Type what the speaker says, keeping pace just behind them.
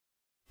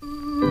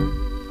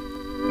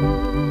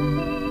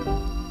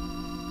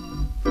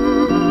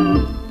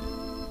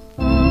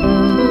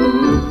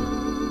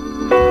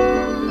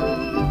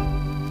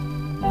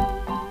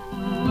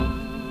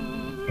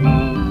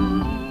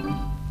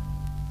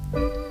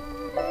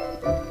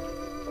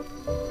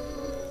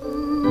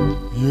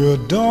You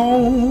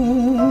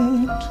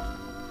don't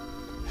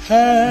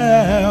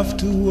have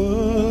to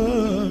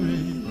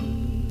worry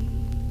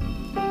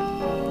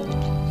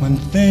when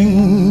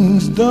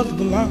things doth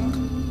block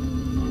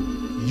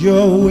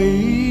your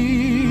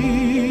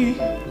way.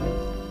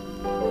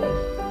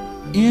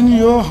 In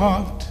your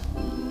heart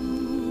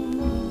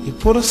you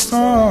put a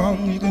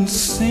song you can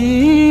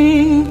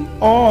sing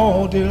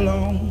all day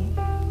long.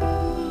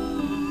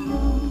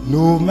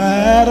 No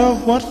matter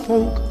what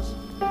folks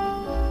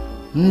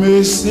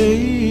may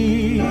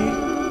say,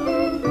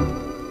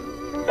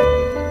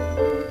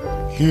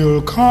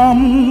 he'll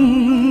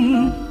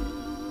come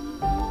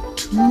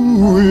to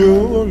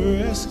your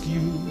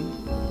rescue.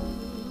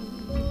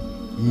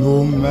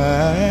 No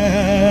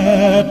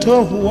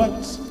matter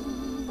what's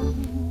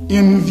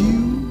in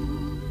view,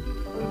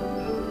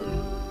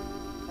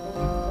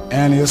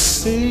 and he'll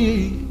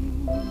say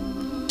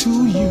to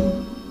you,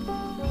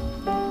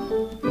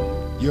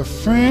 your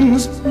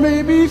friends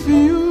may be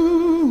few,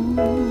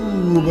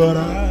 but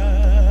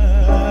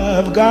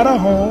I've got a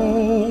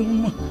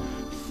home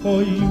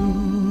for you.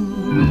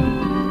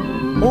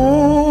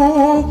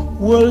 Oh,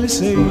 will he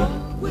say? What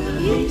will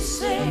he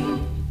say?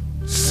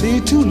 Say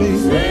too late.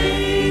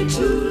 Say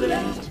too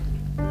late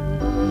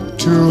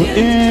to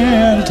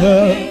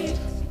enter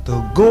the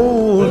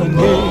golden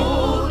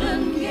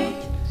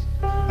gate.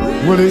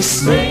 Will he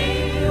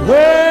say,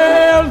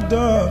 well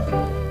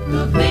done?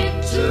 The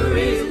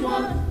victory's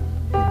won.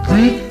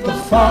 Greet the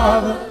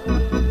Father,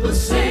 the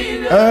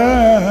Savior,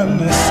 and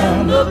the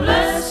Son. the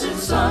blessed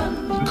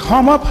Son.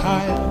 Come up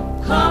higher.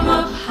 Come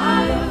up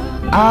higher.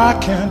 I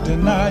can't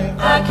deny it.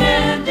 I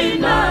can't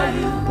deny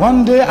you.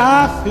 One day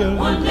I feel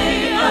One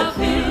day I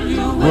fill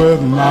you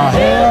with my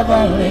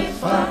heavenly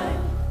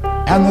fire,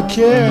 and the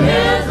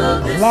cares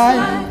of of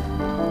life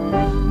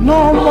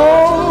no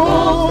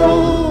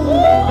more.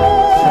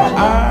 For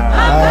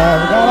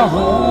I've got a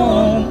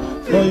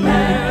home for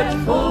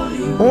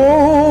you.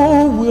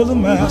 Oh, will the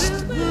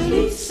Master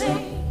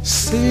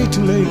say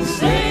too late?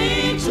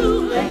 Say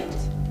too late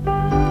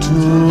to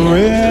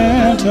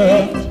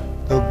enter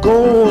the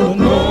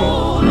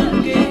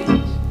golden gate.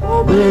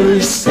 Will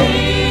he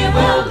say,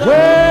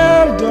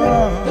 well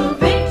done? The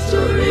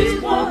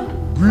victory's won.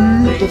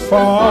 Greet the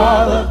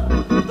Father,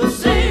 The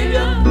Savior,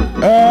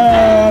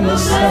 and the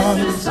blessed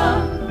Son.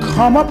 Son.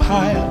 Come up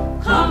higher.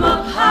 Come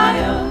up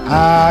higher.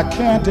 I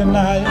can't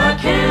deny it. I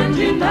can't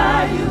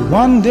deny you.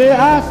 One day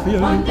I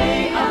feel One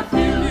day I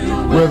fill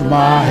you with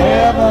my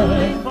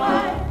heavenly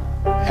fire.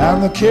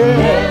 and the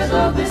cares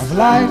of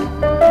life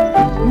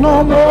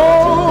no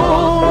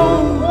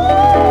more.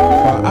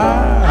 For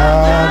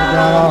I've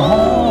got a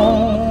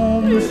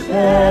home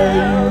for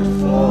you.